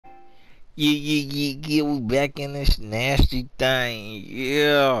Yeah, we back in this nasty thing.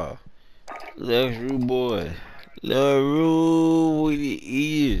 Yeah. Luxury boy. LaRue, what it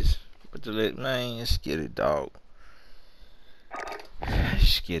is. But to let, man, let's get it, dog.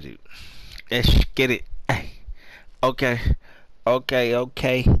 Let's get it. Let's get it. Hey. Okay. Okay.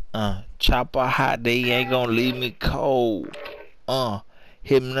 Chopper hot, they ain't gonna leave me cold.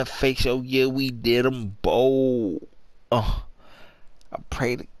 Hit him in the face, oh yeah, we did him bold. I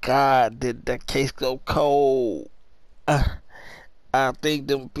pray to God that that case go cold. Uh, I think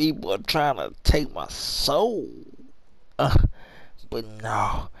them people are trying to take my soul. Uh, but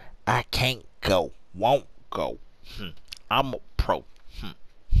no, I can't go, won't go. I'm a pro. Hmm.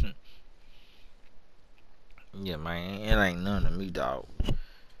 Hmm. Yeah, man, it ain't none of me, dog.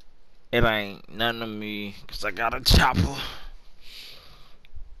 It ain't none of me, cause I got a chopper.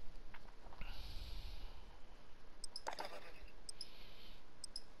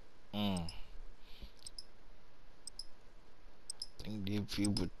 Mm. Think these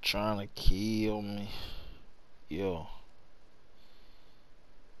people trying to kill me. Yo,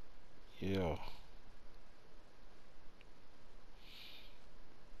 yo.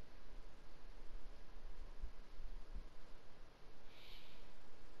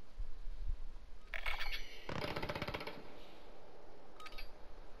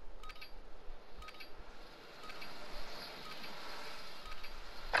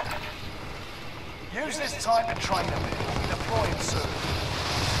 Use this time to train a bit. Deploying soon.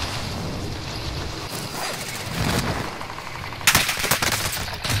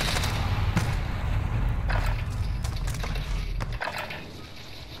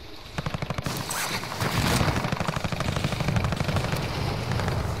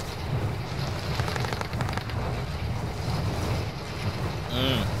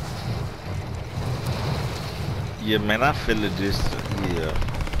 Mm. Yeah, man, I feel it this. Yeah.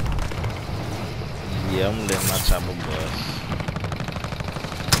 Yeah, I'm letting my chopper bust.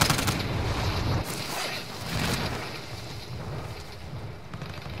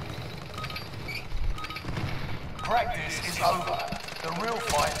 Practice is over. The real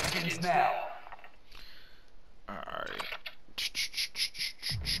fight begins now. Alright.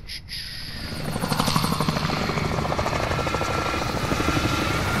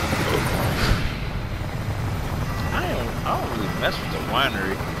 I don't really mess with the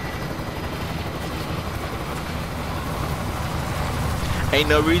winery. Ain't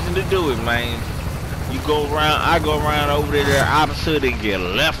no reason to do it, man. You go around, I go around over there, opposite and get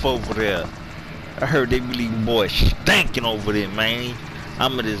left over there. I heard they be leaving boys stinking over there, man.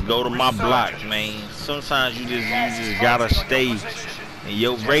 I'ma just go to my block, man. Sometimes you just gotta stay in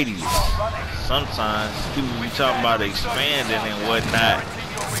your radius. Sometimes people be talking about expanding and whatnot.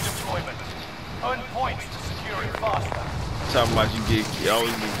 Earn points to secure it faster. Talking about you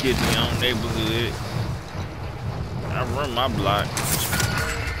always get kids in your own neighborhood. I run my block.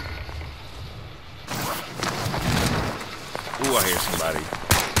 Ooh, I hear somebody.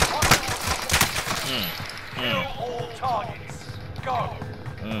 Kill all targets. Go.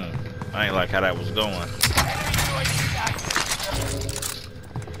 I ain't like how that was going.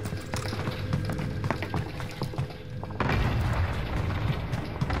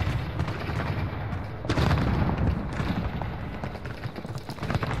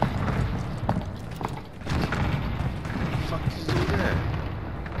 Fuck is that?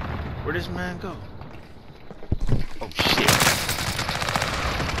 Where'd this man go? Oh shit.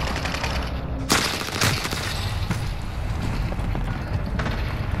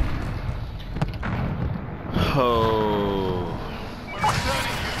 Oh. We're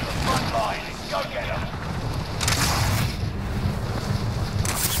returning you to the front line. Go get them.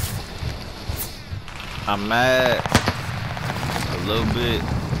 I'm mad a little bit.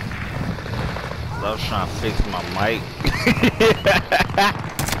 I was trying to fix my mic.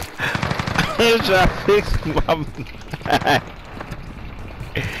 I was trying to fix my mic.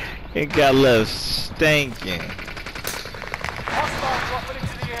 It got a little stinking. Hostile dropping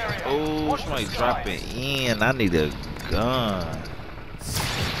into the area. Oh, Watch somebody the dropping skies. in. I need a gun.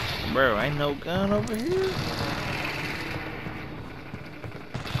 Bro, ain't no gun over here.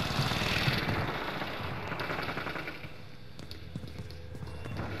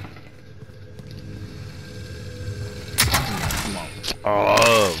 Come on.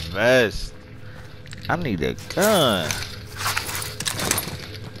 Oh, vest. I need a gun.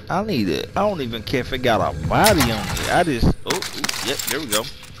 I need it. I don't even care if it got a body on it. I just. Oh, yep, there we go.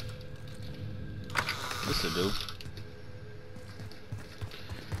 This'll do.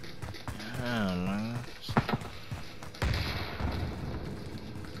 Oh, man.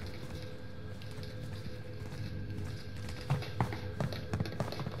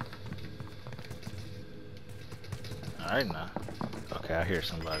 Alright now. Okay, I hear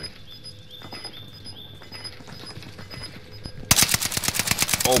somebody.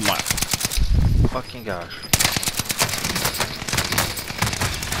 Oh my fucking gosh.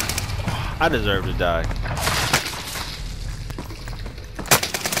 I deserve to die.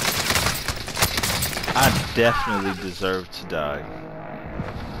 I definitely deserve to die.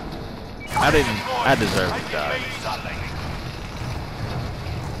 I deserve to die.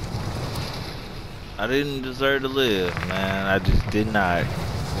 I didn't deserve to live, man. I just did not.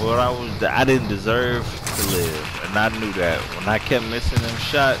 I didn't deserve to live. And I knew that. When I kept missing them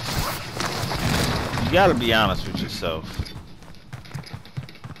shots, you gotta be honest with yourself.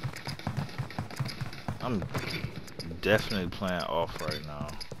 I'm definitely playing off right now.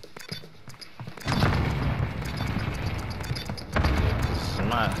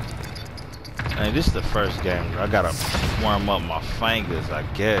 Man, this is the first game. I gotta warm up my fingers, I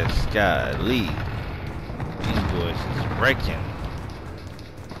guess. Golly. These boys is wrecking.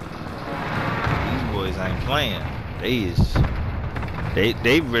 These boys ain't playing.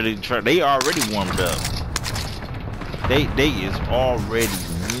 They really try. They already warmed up. They is already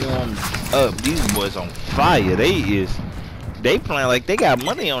warmed up. These boys on fire. They playing like they got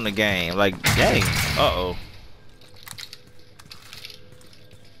money on the game. Like, dang. Uh-oh.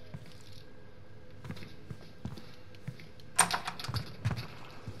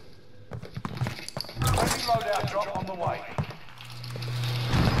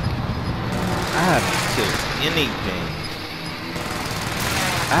 I haven't killed anything.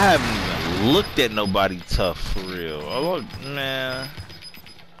 I haven't even looked at nobody tough for real. Oh man.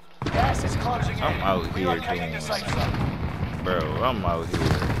 Gas is closing in. I'm out here Relocating the safe zone. Bro, I'm out here.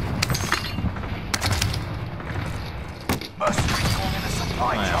 Mercenaries calling a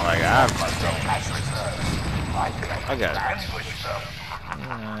supply Man, drop. like I got ambush them.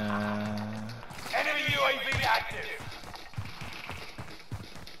 Enemy UAV active.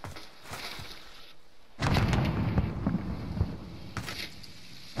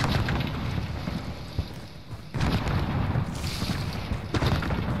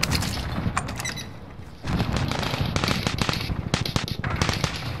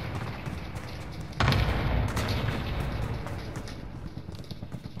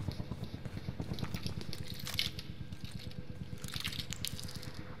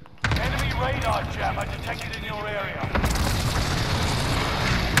 Radar jammer detected in your area.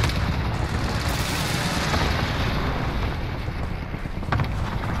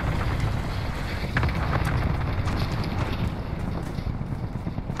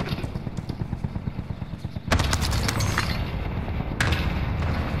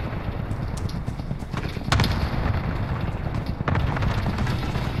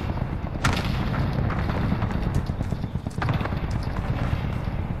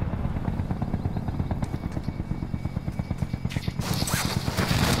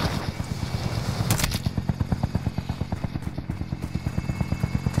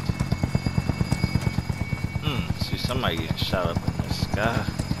 Somebody getting shot up in the sky.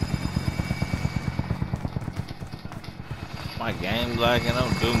 My game lagging,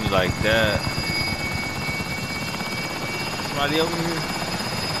 don't do me like that. Somebody over here?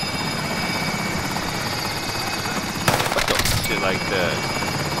 What the shit like that?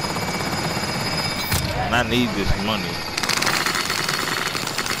 And I need this money.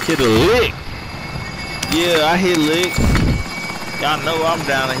 Hit a lick. Yeah, I hit lick. Y'all know I'm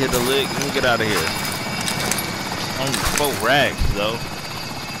down to hit a lick. Let me get out of here. Only 4 racks though.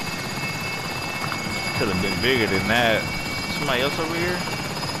 Could have been bigger than that. Somebody else over here?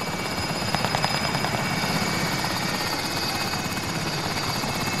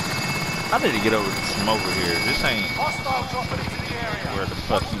 I need to get over from over here. This ain't where the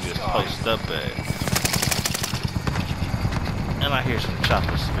fuck you just post up at. And I hear some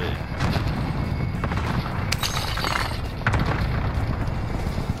chopper spit.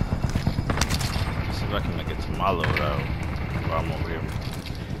 I can make it to my loadout while I'm over here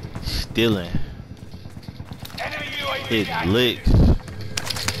stealing, hitting licks.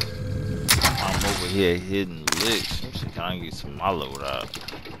 I'm over here hitting licks. Let me see, can I get some my loadout?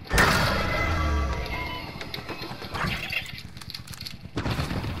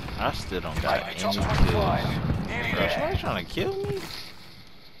 I still don't got any kills. Bro, somebody trying to kill me?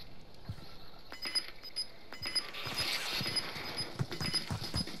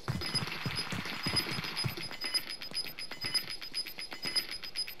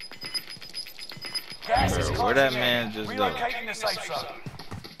 Bro, where that man just go? Relocating the safe zone.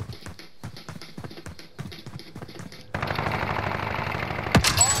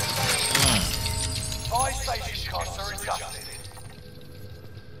 Buy station costs are adjusted.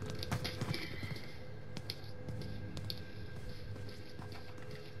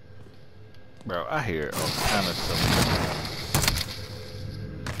 Bro, I hear all kind of stuff.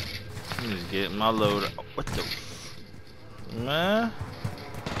 I'm just getting my load. What the? Man,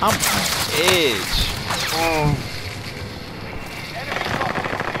 I'm on edge.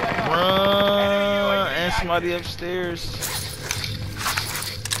 Run! And somebody upstairs.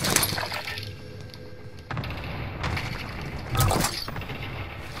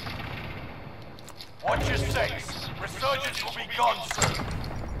 Watch your six. Resurgence will be gone soon.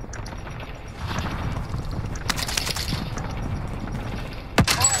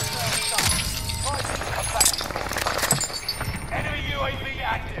 Enemy UAV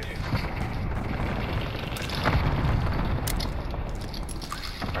active.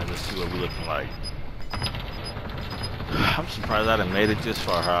 Alright, let's see what we're looking like. I'm surprised I done made it this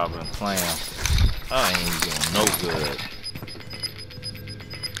far how I've been playing. I ain't doing no good.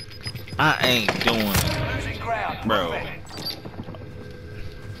 I ain't doing it. Losing ground. Bro. Move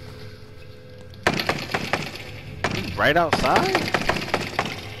it. He right outside?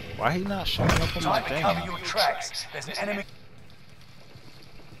 Why he not showing up on my Time to cover thing? your tracks. There's an enemy.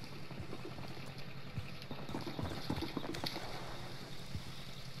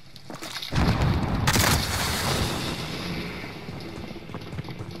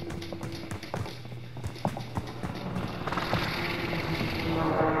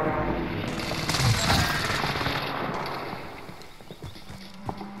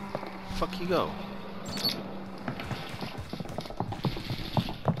 Fuck you go.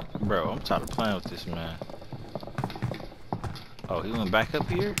 Bro, I'm tired of playing with this man. Oh, he went back up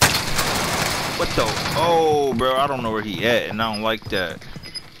here? What the? Oh, bro, I don't know where he at, and I don't like that.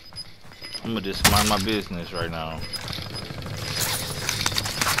 I'm gonna just mind my business right now.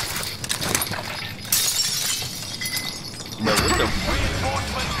 Bro, what the?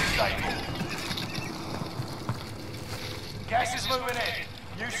 Reinforcements disabled. Gas is moving in.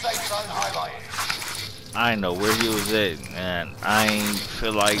 New safe zone highlighted. I ain't know where he was at, and I ain't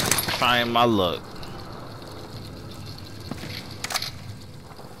feel like trying my luck.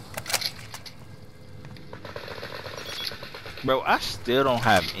 Bro, I still don't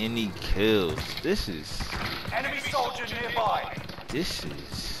have any kills. This is Enemy soldier nearby.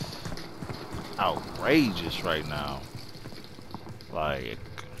 outrageous right now. Like,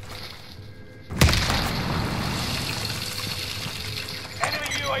 Enemy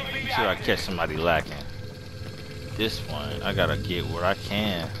UAV see if I active. catch somebody lacking. This one, I gotta get what I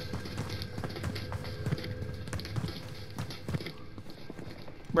can.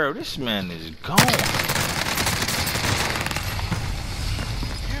 Bro, this man is gone.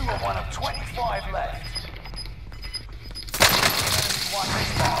 You are one of 25 left. Enemy one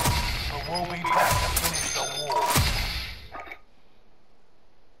inbound. But we'll be back to finish the war.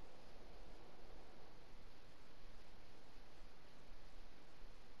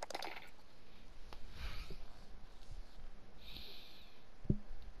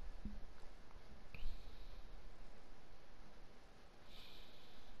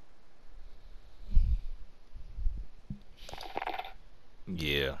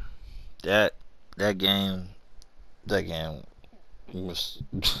 Yeah, that game was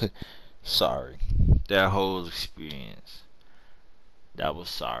sorry. That whole experience, that was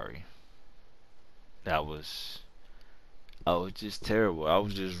sorry. That was I was just terrible. I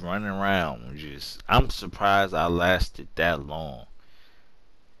was just running around. I'm surprised I lasted that long.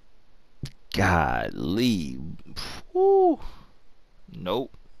 Golly, whew.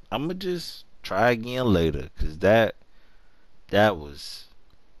 Nope. I'ma just try again later, cause that was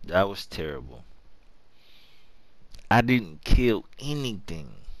terrible. I didn't kill anything.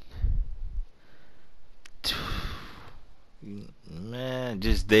 Man,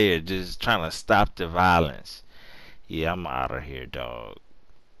 just trying to stop the violence. Yeah, I'm out of here, dog.